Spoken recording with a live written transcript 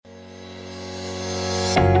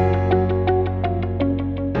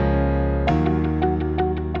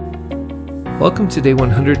Welcome to day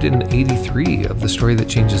 183 of The Story That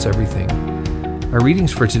Changes Everything. Our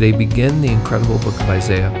readings for today begin the incredible book of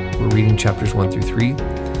Isaiah. We're reading chapters 1 through 3.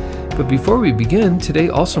 But before we begin, today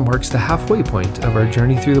also marks the halfway point of our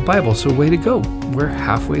journey through the Bible, so way to go. We're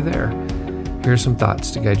halfway there. Here are some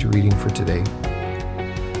thoughts to guide your reading for today.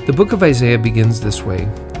 The book of Isaiah begins this way.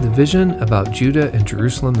 The vision about Judah and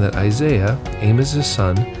Jerusalem that Isaiah, Amos'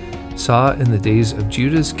 son, saw in the days of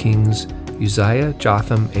Judah's kings Uzziah,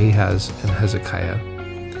 Jotham, Ahaz, and Hezekiah.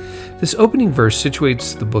 This opening verse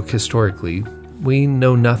situates the book historically. We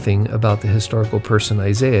know nothing about the historical person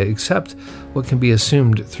Isaiah except what can be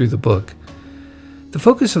assumed through the book. The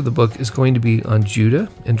focus of the book is going to be on Judah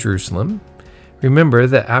and Jerusalem. Remember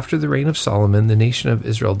that after the reign of Solomon, the nation of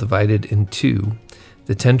Israel divided in two.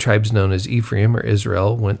 The 10 tribes known as Ephraim or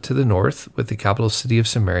Israel went to the north with the capital city of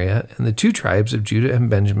Samaria, and the 2 tribes of Judah and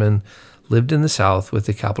Benjamin lived in the south with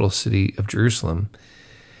the capital city of Jerusalem.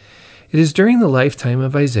 It is during the lifetime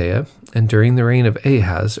of Isaiah and during the reign of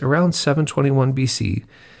Ahaz, around 721 BC,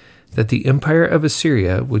 that the empire of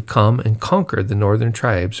Assyria would come and conquer the northern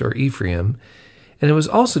tribes, or Ephraim, and it was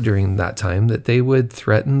also during that time that they would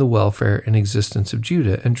threaten the welfare and existence of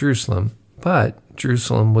Judah and Jerusalem, but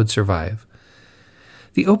Jerusalem would survive.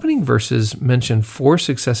 The opening verses mention 4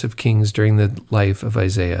 successive kings during the life of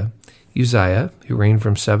Isaiah. Uzziah, who reigned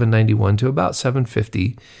from 791 to about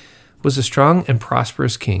 750, was a strong and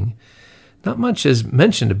prosperous king. Not much is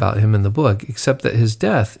mentioned about him in the book, except that his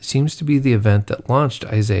death seems to be the event that launched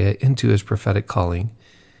Isaiah into his prophetic calling.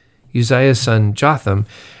 Uzziah's son Jotham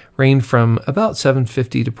reigned from about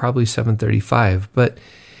 750 to probably 735, but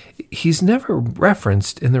he's never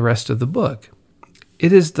referenced in the rest of the book.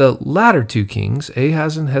 It is the latter 2 kings,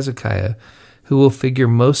 Ahaz and Hezekiah, who will figure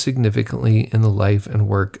most significantly in the life and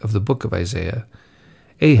work of the book of Isaiah.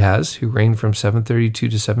 Ahaz, who reigned from 732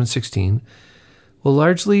 to 716, will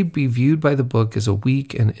largely be viewed by the book as a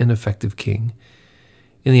weak and ineffective king.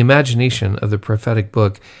 In the imagination of the prophetic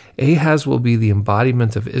book, Ahaz will be the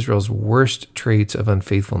embodiment of Israel's worst traits of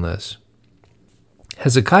unfaithfulness.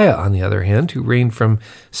 Hezekiah, on the other hand, who reigned from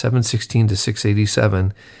 716 to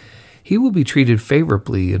 687, he will be treated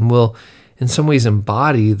favorably and will in some ways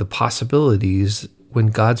embody the possibilities when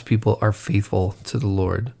God's people are faithful to the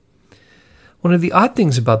Lord. One of the odd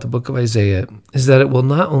things about the book of Isaiah is that it will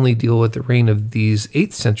not only deal with the reign of these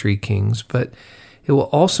 8th century kings, but it will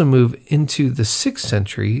also move into the 6th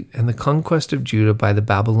century and the conquest of Judah by the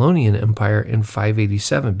Babylonian Empire in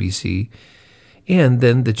 587 BC, and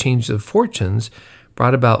then the change of fortunes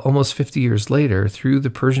brought about almost 50 years later through the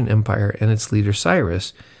Persian Empire and its leader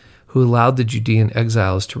Cyrus, who allowed the Judean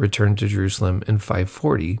exiles to return to Jerusalem in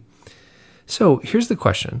 540. So here's the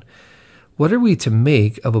question. What are we to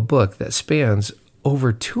make of a book that spans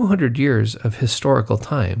over 200 years of historical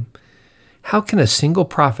time? How can a single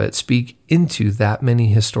prophet speak into that many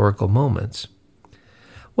historical moments?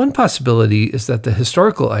 One possibility is that the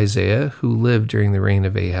historical Isaiah, who lived during the reign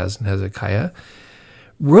of Ahaz and Hezekiah,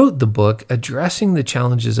 wrote the book addressing the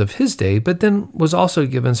challenges of his day, but then was also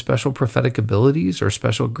given special prophetic abilities or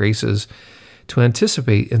special graces to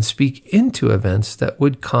anticipate and speak into events that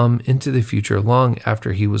would come into the future long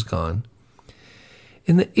after he was gone.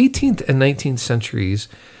 In the 18th and 19th centuries,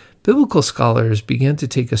 biblical scholars began to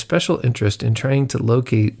take a special interest in trying to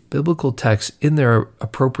locate biblical texts in their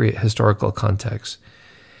appropriate historical context.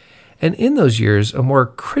 And in those years, a more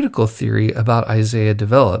critical theory about Isaiah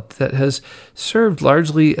developed that has served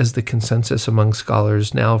largely as the consensus among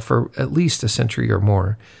scholars now for at least a century or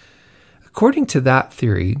more. According to that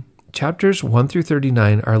theory, chapters 1 through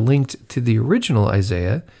 39 are linked to the original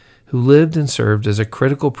Isaiah, who lived and served as a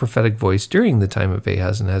critical prophetic voice during the time of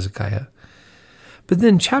Ahaz and Hezekiah. But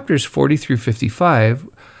then chapters 40 through 55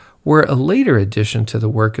 were a later addition to the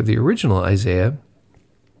work of the original Isaiah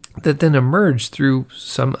that then emerged through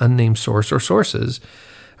some unnamed source or sources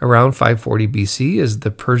around 540 BC as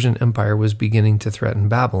the Persian Empire was beginning to threaten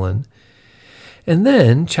Babylon. And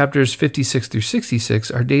then chapters 56 through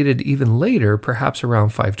 66 are dated even later, perhaps around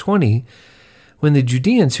 520, when the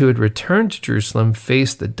Judeans who had returned to Jerusalem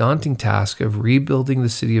faced the daunting task of rebuilding the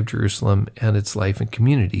city of Jerusalem and its life and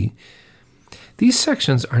community. These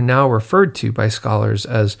sections are now referred to by scholars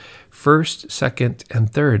as 1st, 2nd,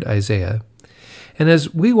 and 3rd Isaiah. And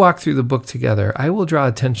as we walk through the book together, I will draw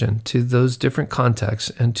attention to those different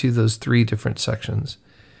contexts and to those 3 different sections.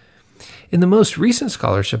 In the most recent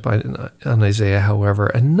scholarship on Isaiah, however,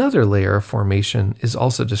 another layer of formation is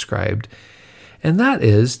also described, and that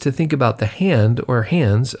is to think about the hand or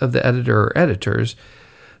hands of the editor or editors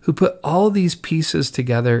who put all these pieces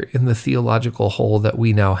together in the theological whole that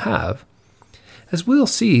we now have. As we'll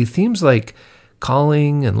see, themes like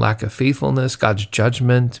calling and lack of faithfulness, God's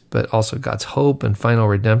judgment, but also God's hope and final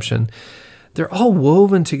redemption. They're all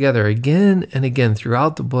woven together again and again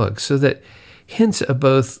throughout the book so that hints of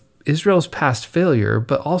both Israel's past failure,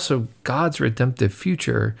 but also God's redemptive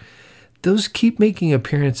future, those keep making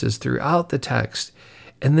appearances throughout the text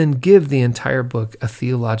and then give the entire book a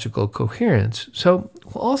theological coherence. So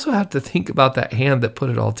we'll also have to think about that hand that put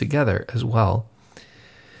it all together as well.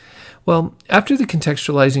 Well, after the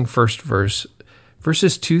contextualizing first verse,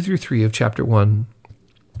 verses 2 through 3 of chapter 1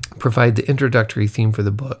 provide the introductory theme for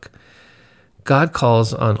the book. God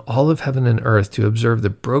calls on all of heaven and earth to observe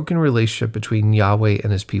the broken relationship between Yahweh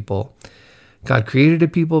and his people. God created a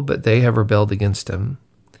people, but they have rebelled against him.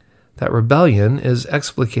 That rebellion is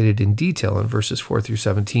explicated in detail in verses 4 through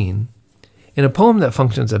 17. In a poem that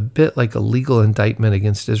functions a bit like a legal indictment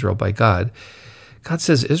against Israel by God, God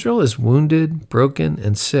says Israel is wounded, broken,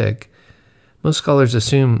 and sick. Most scholars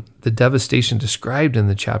assume the devastation described in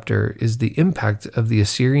the chapter is the impact of the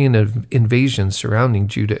Assyrian invasion surrounding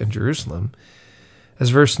Judah and Jerusalem. As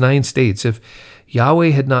verse 9 states, if Yahweh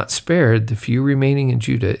had not spared the few remaining in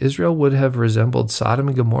Judah, Israel would have resembled Sodom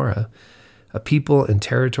and Gomorrah, a people and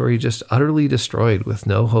territory just utterly destroyed with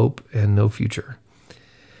no hope and no future.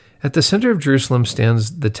 At the center of Jerusalem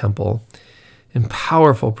stands the temple. In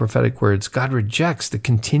powerful prophetic words, God rejects the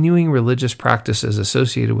continuing religious practices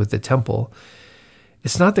associated with the temple.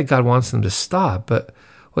 It's not that God wants them to stop, but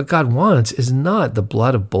what God wants is not the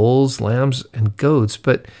blood of bulls, lambs, and goats,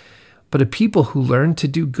 but a people who learn to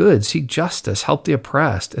do good, seek justice, help the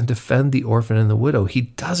oppressed, and defend the orphan and the widow. He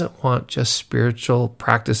doesn't want just spiritual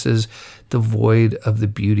practices devoid of the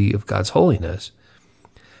beauty of God's holiness.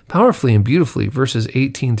 Powerfully and beautifully, verses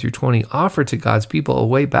 18 through 20 offer to God's people a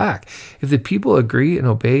way back. If the people agree and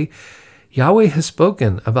obey, Yahweh has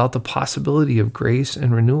spoken about the possibility of grace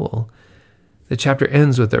and renewal. The chapter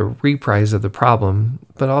ends with a reprise of the problem,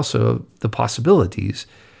 but also the possibilities.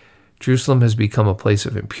 Jerusalem has become a place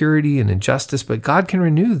of impurity and injustice, but God can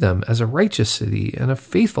renew them as a righteous city and a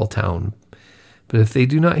faithful town. But if they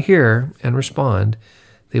do not hear and respond,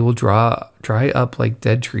 they will dry up like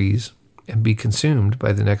dead trees and be consumed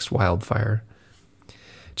by the next wildfire.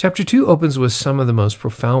 Chapter 2 opens with some of the most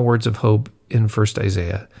profound words of hope in 1st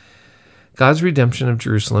Isaiah. God's redemption of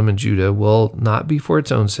Jerusalem and Judah will not be for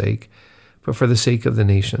its own sake, but for the sake of the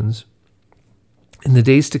nations. In the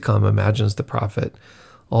days to come, imagines the prophet,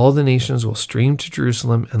 all the nations will stream to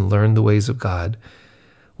Jerusalem and learn the ways of God,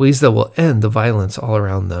 ways that will end the violence all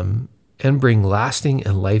around them and bring lasting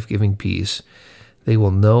and life-giving peace. They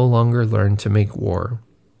will no longer learn to make war.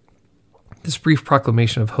 This brief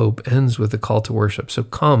proclamation of hope ends with a call to worship. So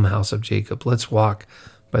come, house of Jacob, let's walk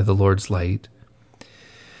by the Lord's light.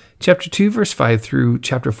 Chapter 2, verse 5 through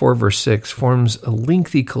chapter 4, verse 6 forms a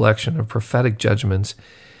lengthy collection of prophetic judgments,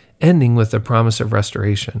 ending with the promise of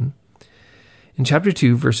restoration. In chapter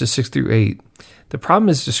 2, verses 6 through 8, the problem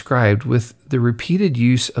is described with the repeated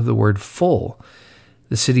use of the word full.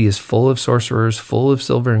 The city is full of sorcerers, full of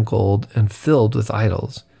silver and gold, and filled with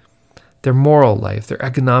idols. Their moral life, their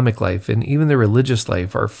economic life, and even their religious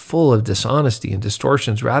life are full of dishonesty and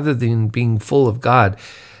distortions. Rather than being full of God,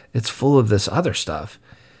 it's full of this other stuff.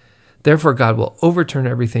 Therefore, God will overturn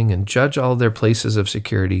everything and judge all their places of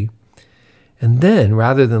security. And then,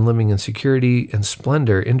 rather than living in security and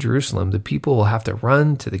splendor in Jerusalem, the people will have to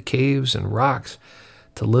run to the caves and rocks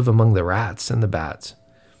to live among the rats and the bats.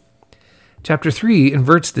 Chapter 3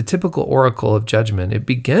 inverts the typical oracle of judgment. It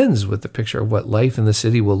begins with the picture of what life in the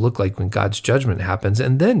city will look like when God's judgment happens,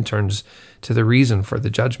 and then turns to the reason for the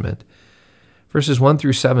judgment. Verses 1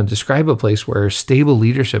 through 7 describe a place where stable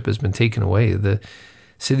leadership has been taken away. The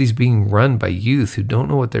city's being run by youth who don't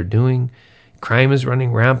know what they're doing. Crime is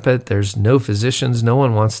running rampant. There's no physicians. No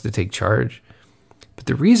one wants to take charge. But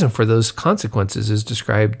the reason for those consequences is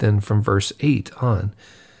described then from verse 8 on.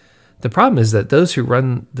 The problem is that those who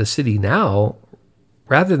run the city now,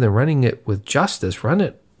 rather than running it with justice, run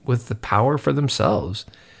it with the power for themselves.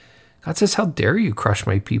 God says, "How dare you crush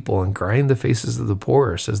my people and grind the faces of the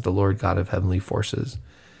poor," says the Lord God of heavenly forces.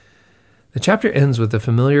 The chapter ends with a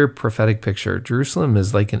familiar prophetic picture. Jerusalem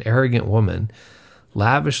is like an arrogant woman,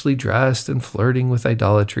 lavishly dressed and flirting with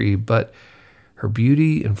idolatry, but her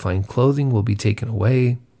beauty and fine clothing will be taken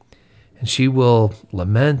away, and she will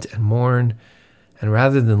lament and mourn, and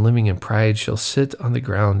rather than living in pride, she'll sit on the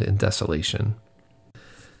ground in desolation.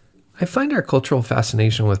 I find our cultural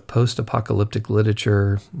fascination with post-apocalyptic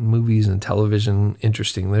literature, movies, and television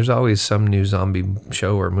interesting. There's always some new zombie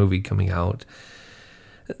show or movie coming out.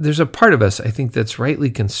 There's a part of us, I think, that's rightly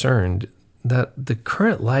concerned that the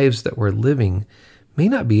current lives that we're living may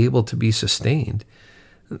not be able to be sustained.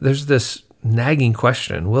 There's this nagging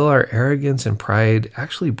question: will our arrogance and pride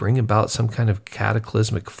actually bring about some kind of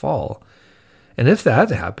cataclysmic fall? And if that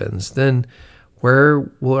happens, then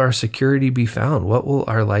where will our security be found? What will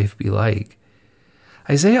our life be like?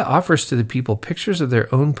 Isaiah offers to the people pictures of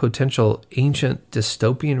their own potential ancient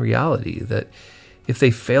dystopian reality, that if they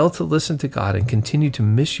fail to listen to God and continue to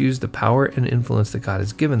misuse the power and influence that God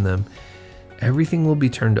has given them, everything will be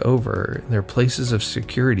turned over, and their places of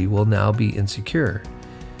security will now be insecure.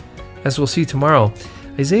 As we'll see tomorrow,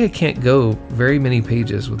 Isaiah can't go very many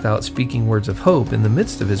pages without speaking words of hope in the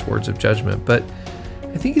midst of his words of judgment, but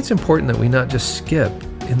I think it's important that we not just skip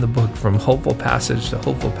in the book from hopeful passage to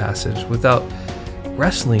hopeful passage without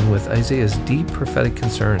wrestling with Isaiah's deep prophetic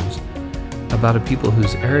concerns about a people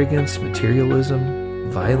whose arrogance,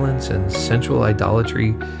 materialism, violence, and sensual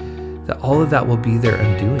idolatry, that all of that will be their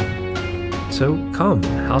undoing. So come,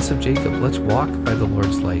 house of Jacob, let's walk by the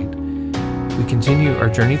Lord's light. We continue our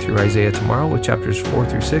journey through Isaiah tomorrow with chapters 4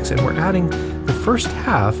 through 6, and we're adding the first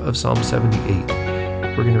half of Psalm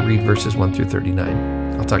 78. We're going to read verses 1 through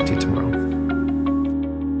 39. I'll talk to you tomorrow.